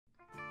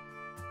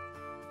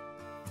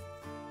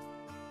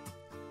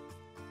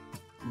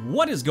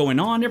What is going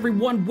on,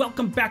 everyone?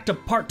 Welcome back to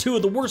part 2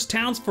 of the worst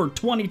towns for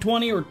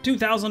 2020 or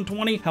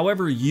 2020.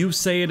 However you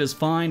say it is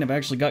fine. I've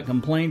actually got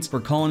complaints for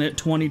calling it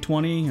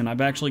 2020, and I've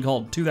actually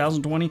called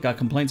 2020. Got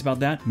complaints about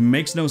that.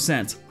 Makes no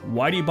sense.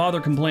 Why do you bother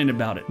complaining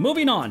about it?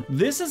 Moving on.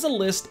 This is a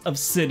list of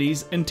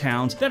cities and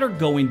towns that are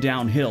going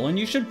downhill, and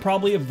you should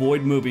probably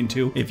avoid moving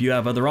to if you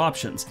have other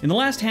options. In the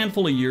last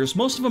handful of years,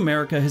 most of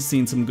America has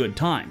seen some good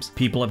times.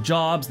 People have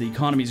jobs, the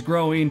economy's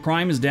growing,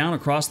 crime is down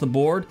across the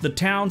board. The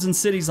towns and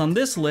cities on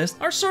this list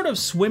are sort of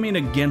swimming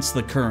against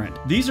the current.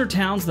 These are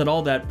towns that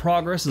all that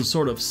progress is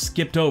sort of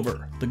skipped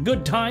over. The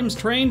good times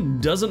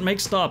train doesn't make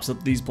stops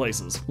at these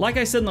places. Like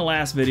I said in the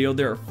last video,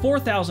 there are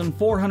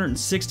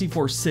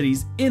 4,464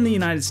 cities in the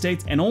United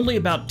States, and only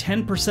about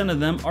 10%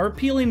 of them are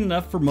appealing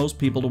enough for most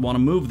people to want to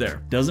move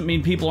there. Doesn't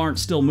mean people aren't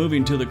still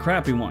moving to the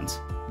crappy ones.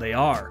 They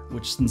are,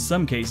 which in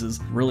some cases,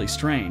 really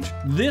strange.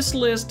 This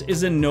list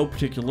is in no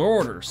particular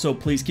order, so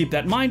please keep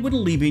that in mind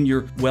when leaving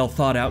your well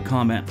thought out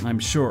comment, I'm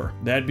sure.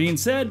 That being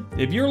said,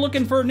 if you're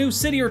looking for a new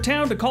city or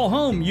town to call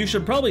home, you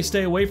should probably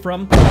stay away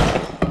from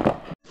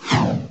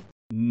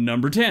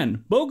Number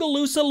 10.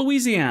 Bogalusa,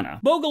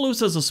 Louisiana.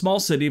 Bogalusa is a small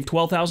city of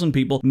 12,000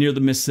 people near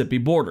the Mississippi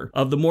border.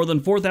 Of the more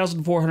than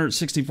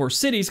 4,464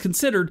 cities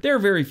considered, there are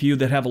very few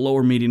that have a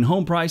lower median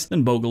home price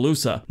than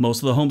Bogalusa.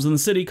 Most of the homes in the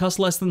city cost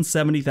less than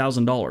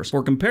 $70,000.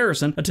 For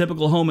comparison, a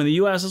typical home in the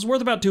US is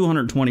worth about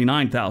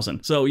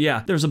 $229,000. So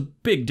yeah, there's a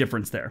big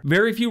difference there.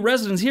 Very few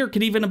residents here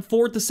can even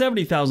afford the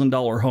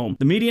 $70,000 home.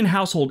 The median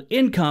household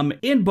income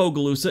in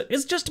Bogalusa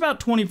is just about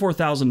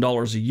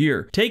 $24,000 a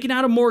year. Taking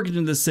out a mortgage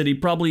in this city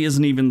probably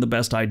isn't even the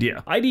best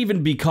idea. I'd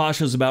even be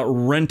cautious about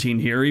renting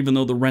here, even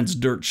though the rent's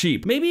dirt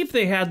cheap. Maybe if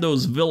they had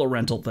those villa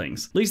rental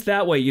things. At least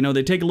that way, you know,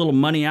 they take a little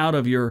money out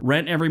of your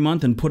rent every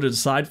month and put it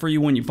aside for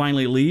you when you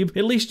finally leave.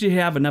 At least you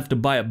have enough to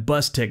buy a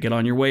bus ticket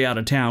on your way out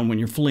of town when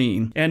you're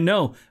fleeing. And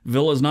no,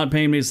 Villa's not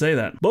paying me to say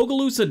that.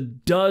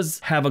 Bogalusa does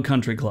have a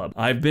country club.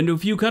 I've been to a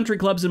few country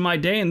clubs in my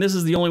day, and this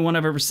is the only one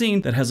I've ever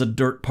seen that has a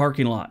dirt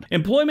parking lot.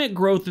 Employment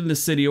growth in the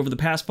city over the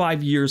past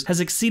 5 years has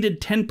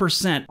exceeded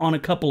 10% on a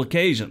couple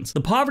occasions.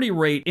 The poverty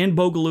rate in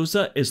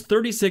Bogalusa is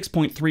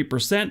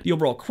 36.3%. The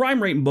overall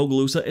crime rate in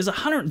Bogalusa is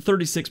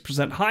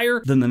 136%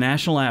 higher than the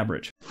national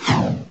average.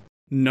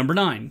 Number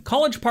 9.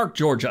 College Park,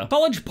 Georgia.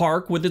 College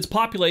Park, with its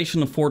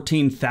population of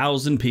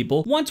 14,000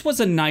 people, once was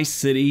a nice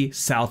city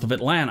south of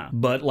Atlanta.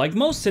 But like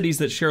most cities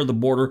that share the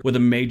border with a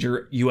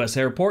major US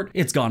airport,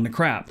 it's gone to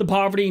crap. The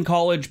poverty in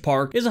College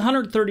Park is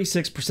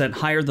 136%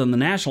 higher than the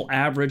national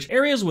average.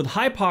 Areas with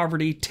high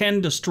poverty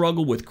tend to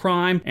struggle with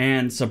crime,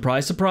 and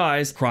surprise,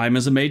 surprise, crime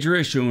is a major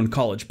issue in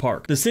College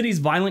Park. The city's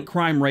violent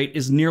crime rate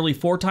is nearly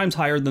 4 times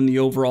higher than the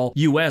overall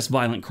US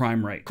violent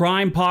crime rate.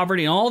 Crime,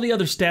 poverty, and all the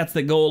other stats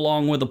that go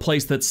along with a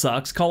place that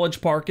sucks, College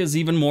Park is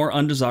even more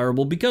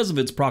undesirable because of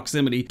its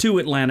proximity to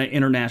Atlanta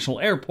International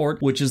Airport,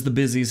 which is the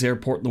busiest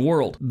airport in the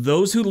world.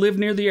 Those who live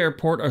near the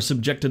airport are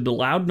subjected to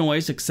loud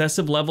noise,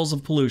 excessive levels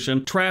of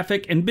pollution,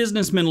 traffic, and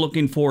businessmen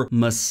looking for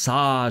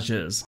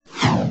massages.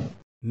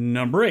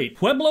 Number 8.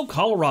 Pueblo,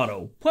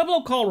 Colorado.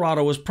 Pueblo,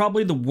 Colorado is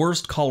probably the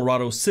worst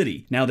Colorado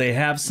city. Now, they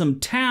have some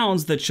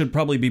towns that should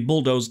probably be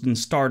bulldozed and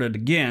started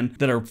again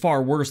that are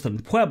far worse than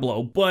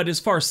Pueblo, but as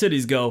far as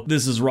cities go,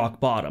 this is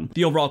rock bottom.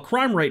 The overall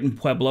crime rate in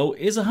Pueblo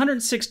is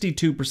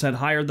 162%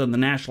 higher than the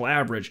national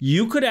average.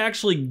 You could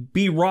actually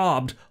be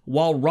robbed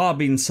while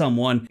robbing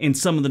someone in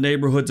some of the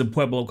neighborhoods of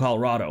Pueblo,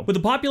 Colorado. With a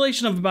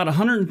population of about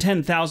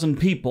 110,000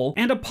 people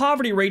and a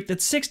poverty rate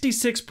that's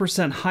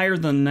 66% higher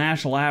than the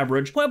national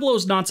average, Pueblo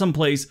is not some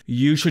place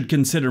you should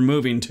consider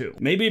moving to.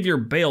 Maybe if you're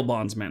a bail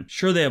bondsman.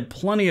 Sure, they have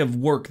plenty of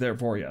work there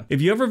for you.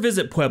 If you ever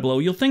visit Pueblo,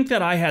 you'll think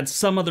that I had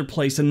some other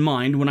place in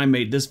mind when I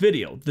made this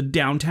video. The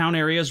downtown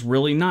area is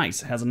really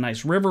nice. It has a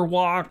nice river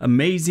walk,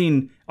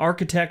 amazing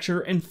architecture,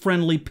 and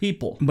friendly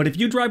people. But if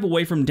you drive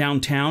away from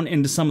downtown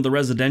into some of the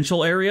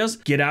residential areas,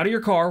 get out of your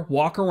car,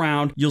 walk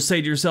around, you'll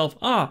say to yourself,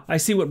 ah, I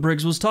see what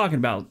Briggs was talking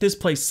about. This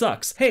place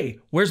sucks. Hey,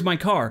 where's my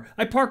car?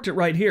 I parked it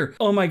right here.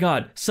 Oh my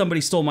God, somebody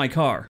stole my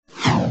car.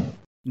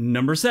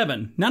 Number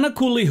 7.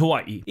 Nanakuli,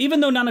 Hawaii.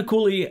 Even though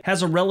Nanakuli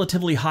has a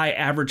relatively high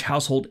average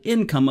household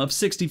income of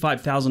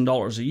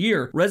 $65,000 a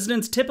year,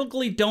 residents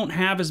typically don't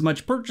have as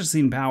much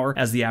purchasing power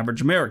as the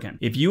average American.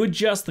 If you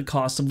adjust the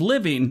cost of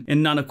living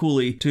in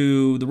Nanakuli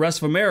to the rest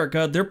of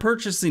America, their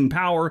purchasing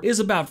power is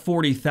about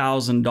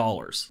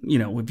 $40,000, you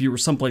know, if you were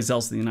someplace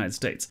else in the United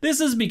States.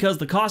 This is because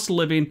the cost of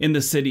living in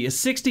the city is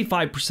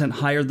 65%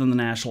 higher than the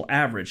national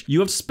average. You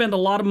have spent a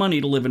lot of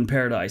money to live in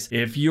paradise.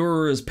 If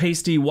you're as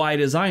pasty white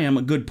as I am,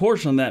 a good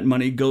portion of that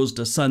money goes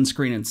to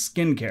sunscreen and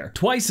skincare.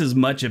 Twice as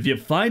much if you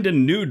find a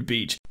nude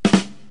beach.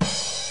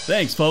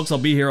 Thanks, folks. I'll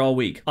be here all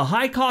week. A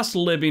high cost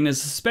of living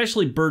is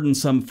especially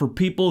burdensome for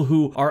people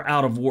who are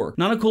out of work.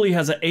 Nanakuli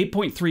has an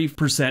 8.3%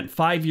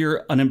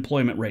 5-year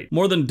unemployment rate,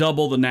 more than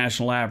double the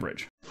national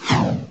average.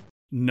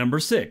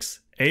 Number 6.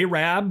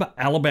 Arab,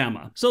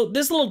 Alabama. So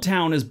this little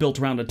town is built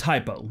around a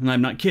typo, and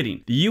I'm not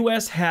kidding. The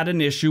US had an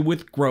issue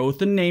with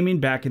growth and naming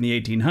back in the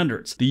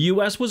 1800s. The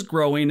US was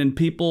growing and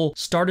people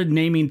started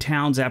naming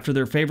towns after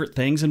their favorite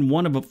things, and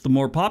one of the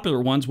more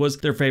popular ones was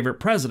their favorite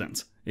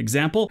presidents.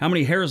 Example, how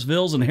many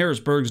Harrisvilles and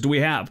Harrisburgs do we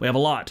have? We have a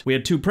lot. We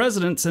had 2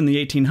 presidents in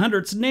the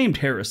 1800s named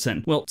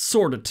Harrison. Well,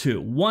 sort of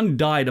 2. One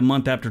died a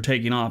month after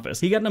taking office.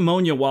 He got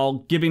pneumonia while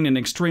giving an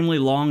extremely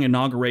long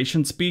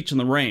inauguration speech in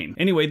the rain.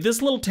 Anyway,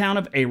 this little town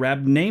of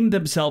Arab named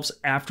themselves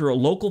after a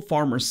local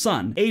farmer's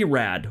son,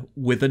 Arad,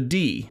 with a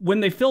D. When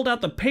they filled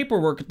out the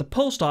paperwork at the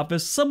post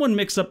office, someone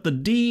mixed up the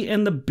D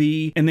and the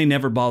B, and they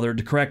never bothered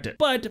to correct it.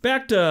 But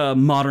back to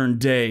modern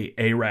day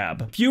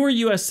Arab. Fewer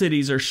U.S.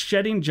 cities are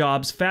shedding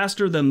jobs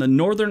faster than the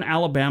northern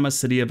Alabama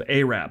city of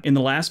Arab. In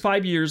the last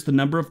 5 years, the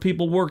number of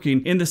people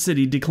working in the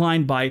city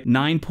declined by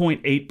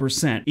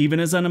 9.8%. Even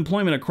as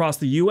unemployment across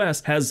the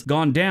U.S. has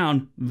gone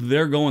down,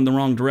 they're going the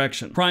wrong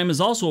direction. Crime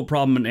is also a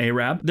problem in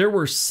Arab. There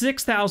were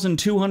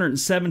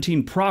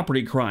 6,217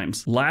 property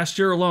crimes last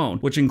year alone,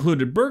 which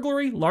included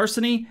burglary,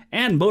 larceny,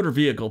 and motor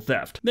vehicle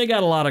theft. They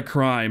got a lot of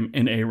crime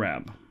in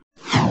Arab.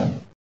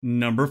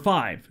 Number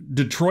 5.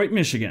 Detroit,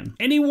 Michigan.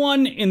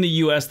 Anyone in the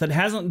US that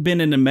hasn't been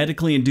in a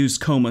medically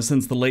induced coma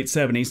since the late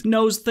 70s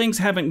knows things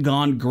haven't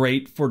gone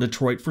great for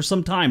Detroit for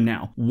some time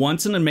now.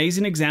 Once an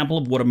amazing example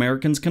of what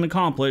Americans can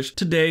accomplish,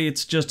 today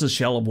it's just a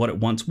shell of what it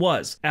once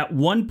was. At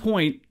one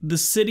point, the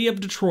city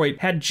of Detroit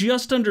had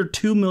just under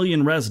 2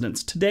 million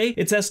residents. Today,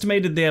 it's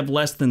estimated they have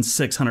less than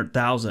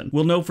 600,000.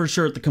 We'll know for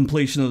sure at the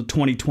completion of the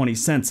 2020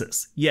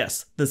 census.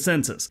 Yes, the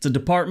census. It's a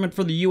department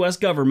for the US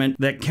government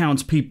that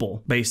counts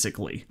people,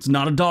 basically. It's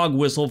not a dog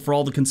whistle for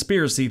all the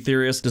conspiracy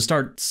theorists to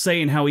start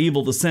saying how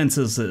evil the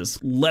census is.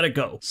 Let it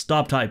go.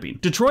 Stop typing.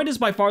 Detroit is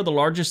by far the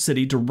largest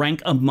city to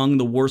rank among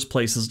the worst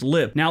places to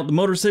live. Now, the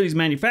Motor City's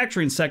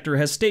manufacturing sector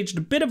has staged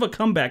a bit of a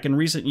comeback in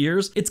recent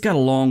years. It's got a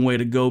long way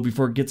to go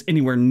before it gets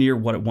anywhere near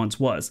what it once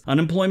was.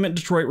 Unemployment in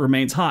Detroit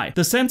remains high.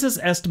 The census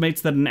estimates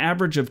that an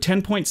average of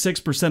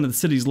 10.6% of the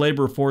city's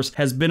labor force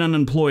has been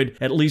unemployed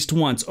at least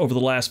once over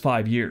the last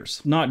 5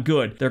 years. Not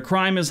good. Their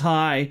crime is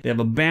high. They have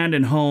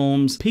abandoned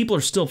homes. People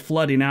are still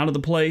flooding out of the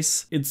place.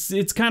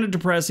 It's kind of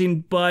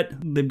depressing, but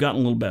they've gotten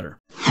a little better.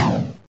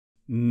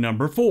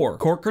 Number 4.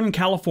 Corcoran,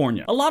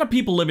 California. A lot of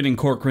people living in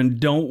Corcoran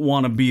don't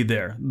want to be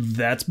there.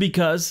 That's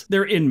because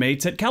they're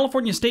inmates at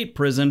California State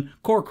Prison,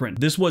 Corcoran.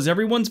 This was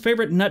everyone's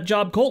favorite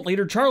nutjob cult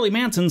leader Charlie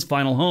Manson's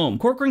final home.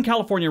 Corcoran,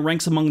 California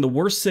ranks among the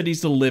worst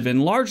cities to live in,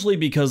 largely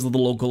because of the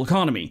local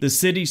economy. The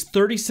city's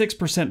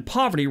 36%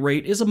 poverty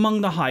rate is among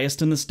the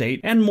highest in the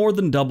state and more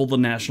than double the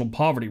national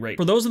poverty rate.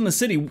 For those in the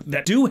city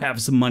that do have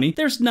some money,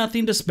 there's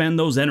nothing to spend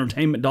those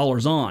entertainment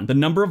dollars on. The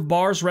number of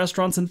bars,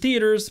 restaurants, and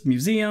theaters,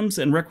 museums,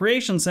 and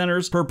recreation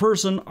centers per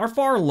person are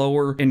far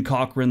lower in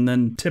Corcoran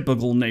than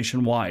typical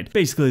nationwide.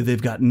 Basically,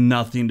 they've got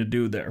nothing to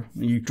do there.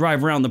 You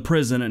drive around the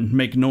prison and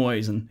make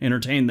noise and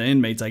entertain the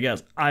inmates, I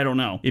guess. I don't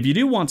know. If you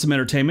do want some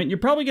entertainment, you're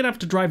probably gonna have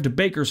to drive to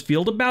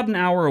Bakersfield, about an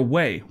hour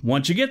away.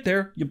 Once you get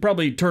there, you'll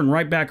probably turn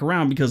right back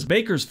around because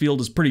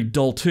Bakersfield is pretty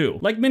dull too.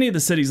 Like many of the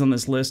cities on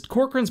this list,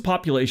 Corcoran's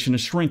population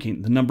is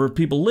shrinking. The number of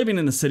people living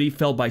in the city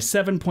fell by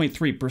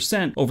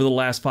 7.3% over the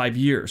last 5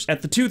 years.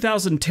 At the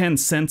 2010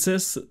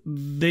 census,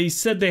 they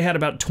said they had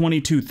about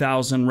 22,000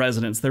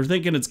 residents. They're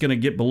thinking it's going to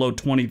get below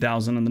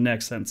 20,000 in the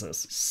next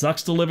census.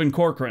 Sucks to live in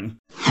Corcoran.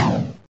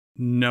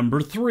 Number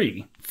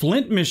 3.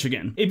 Flint,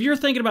 Michigan. If you're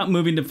thinking about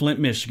moving to Flint,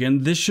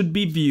 Michigan, this should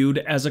be viewed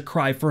as a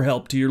cry for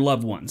help to your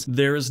loved ones.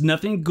 There is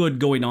nothing good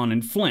going on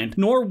in Flint,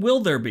 nor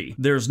will there be.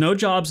 There's no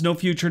jobs, no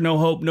future, no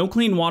hope, no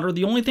clean water.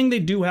 The only thing they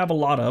do have a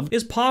lot of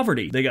is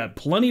poverty. They got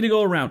plenty to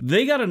go around.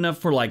 They got enough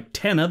for like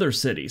 10 other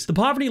cities. The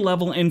poverty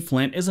level in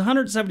Flint is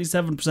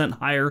 177%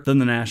 higher than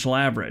the national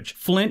average.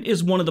 Flint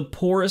is one of the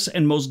poorest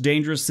and most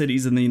dangerous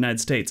cities in the United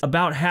States.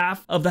 About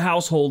half of the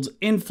households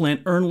in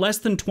Flint earn less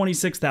than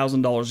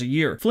 $26,000 a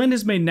year. Flint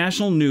has made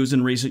national news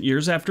in recent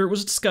years after it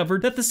was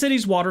discovered that the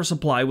city's water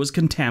supply was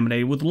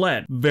contaminated with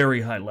lead,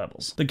 very high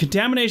levels. The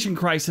contamination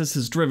crisis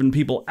has driven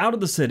people out of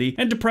the city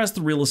and depressed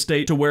the real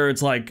estate to where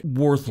it's like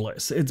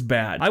worthless. It's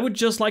bad. I would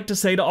just like to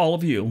say to all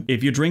of you,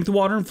 if you drink the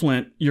water in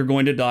Flint, you're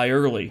going to die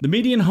early. The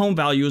median home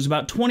value is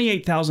about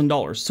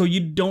 $28,000, so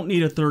you don't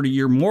need a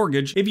 30-year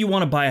mortgage if you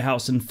want to buy a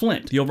house in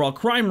Flint. The overall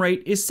crime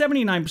rate is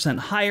 79%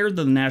 higher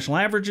than the national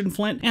average in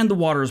Flint, and the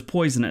water is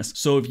poisonous.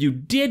 So if you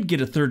did get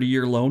a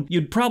 30-year loan,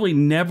 you'd probably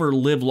never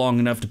live long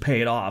enough to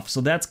pay it off, so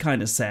that's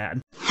kind of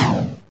sad.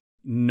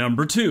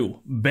 Number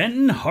 2,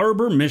 Benton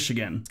Harbor,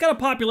 Michigan. It's got a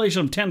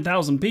population of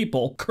 10,000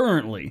 people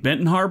currently.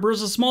 Benton Harbor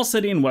is a small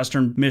city in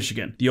western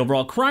Michigan. The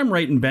overall crime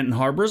rate in Benton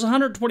Harbor is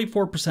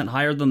 124%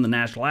 higher than the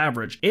national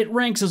average. It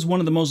ranks as one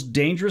of the most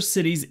dangerous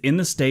cities in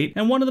the state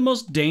and one of the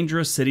most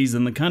dangerous cities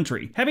in the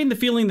country. Having the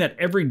feeling that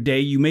every day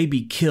you may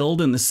be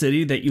killed in the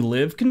city that you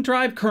live can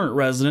drive current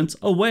residents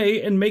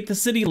away and make the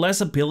city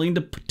less appealing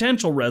to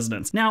potential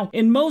residents. Now,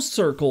 in most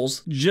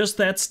circles, just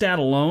that stat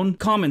alone,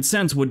 common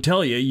sense would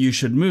tell you you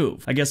should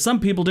move. I guess some some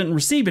people didn't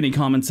receive any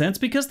common sense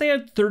because they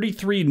had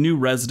 33 new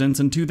residents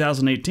in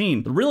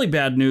 2018. The really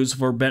bad news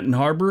for Benton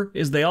Harbor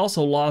is they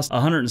also lost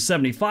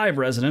 175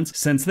 residents.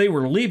 Since they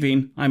were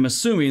leaving, I'm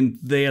assuming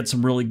they had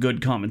some really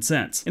good common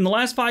sense. In the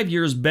last 5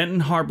 years, Benton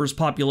Harbor's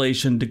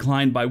population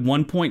declined by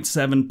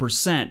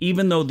 1.7%,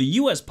 even though the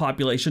US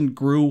population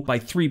grew by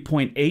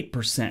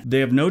 3.8%. They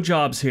have no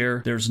jobs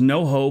here, there's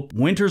no hope,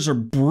 winters are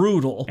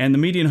brutal, and the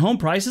median home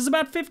price is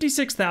about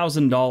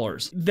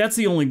 $56,000. That's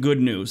the only good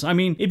news. I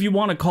mean, if you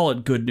want to call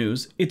it good news,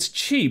 it's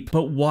cheap,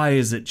 but why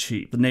is it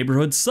cheap? The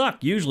neighborhoods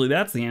suck, usually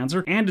that's the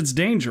answer, and it's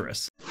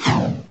dangerous.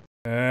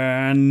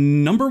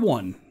 And number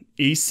 1.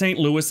 East St.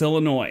 Louis,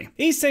 Illinois.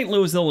 East St.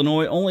 Louis,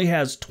 Illinois only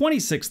has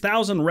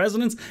 26,000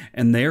 residents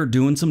and they're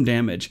doing some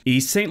damage.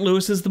 East St.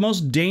 Louis is the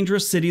most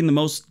dangerous city in the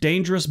most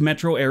dangerous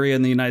metro area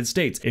in the United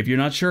States. If you're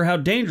not sure how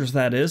dangerous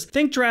that is,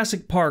 think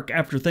Jurassic Park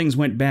after things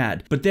went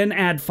bad, but then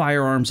add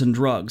firearms and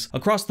drugs.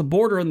 Across the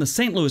border in the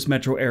St. Louis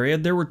metro area,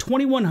 there were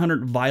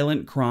 2,100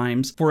 violent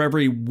crimes for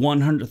every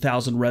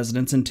 100,000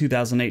 residents in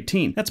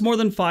 2018. That's more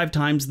than 5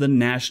 times the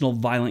national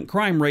violent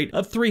crime rate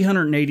of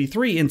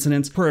 383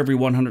 incidents per every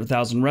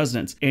 100,000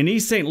 residents. In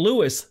East St.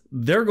 Louis,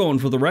 they're going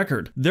for the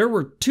record. There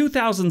were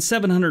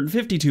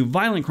 2,752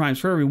 violent crimes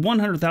for every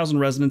 100,000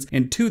 residents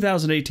in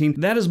 2018.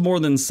 That is more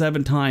than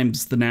 7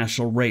 times the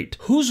national rate.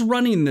 Who's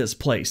running this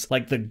place?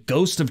 Like the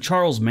ghost of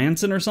Charles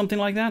Manson or something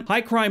like that?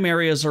 High crime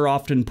areas are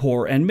often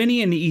poor, and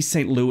many in East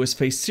St. Louis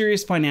face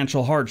serious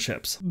financial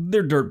hardships.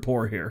 They're dirt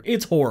poor here.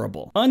 It's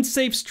horrible.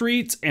 Unsafe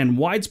streets and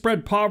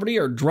widespread poverty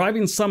are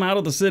driving some out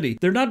of the city.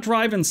 They're not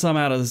driving some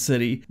out of the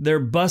city.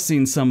 They're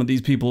busing some of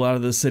these people out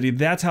of the city.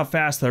 That's how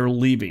fast they're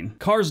leaving.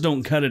 Cars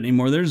don't cut it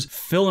anymore. They're just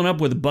filling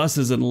up with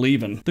buses and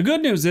leaving. The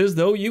good news is,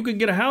 though, you could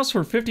get a house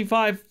for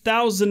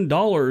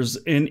 $55,000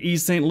 in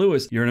East St.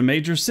 Louis. You're in a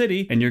major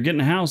city and you're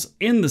getting a house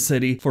in the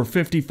city for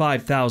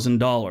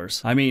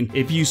 $55,000. I mean,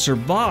 if you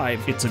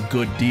survive, it's a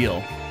good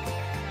deal.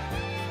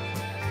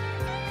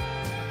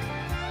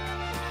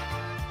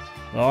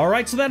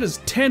 Alright, so that is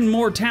 10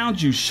 more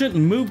towns you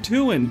shouldn't move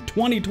to in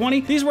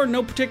 2020. These were in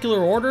no particular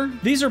order.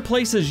 These are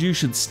places you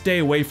should stay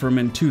away from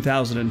in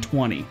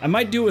 2020. I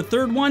might do a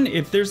third one.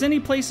 If there's any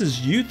places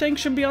you think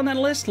should be on that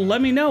list,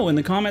 let me know in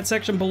the comment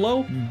section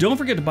below. Don't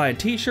forget to buy a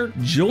t-shirt,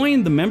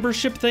 join the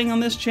membership thing on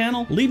this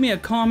channel, leave me a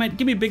comment,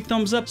 give me a big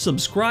thumbs up,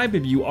 subscribe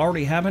if you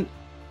already haven't.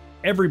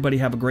 Everybody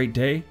have a great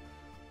day.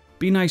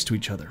 Be nice to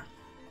each other.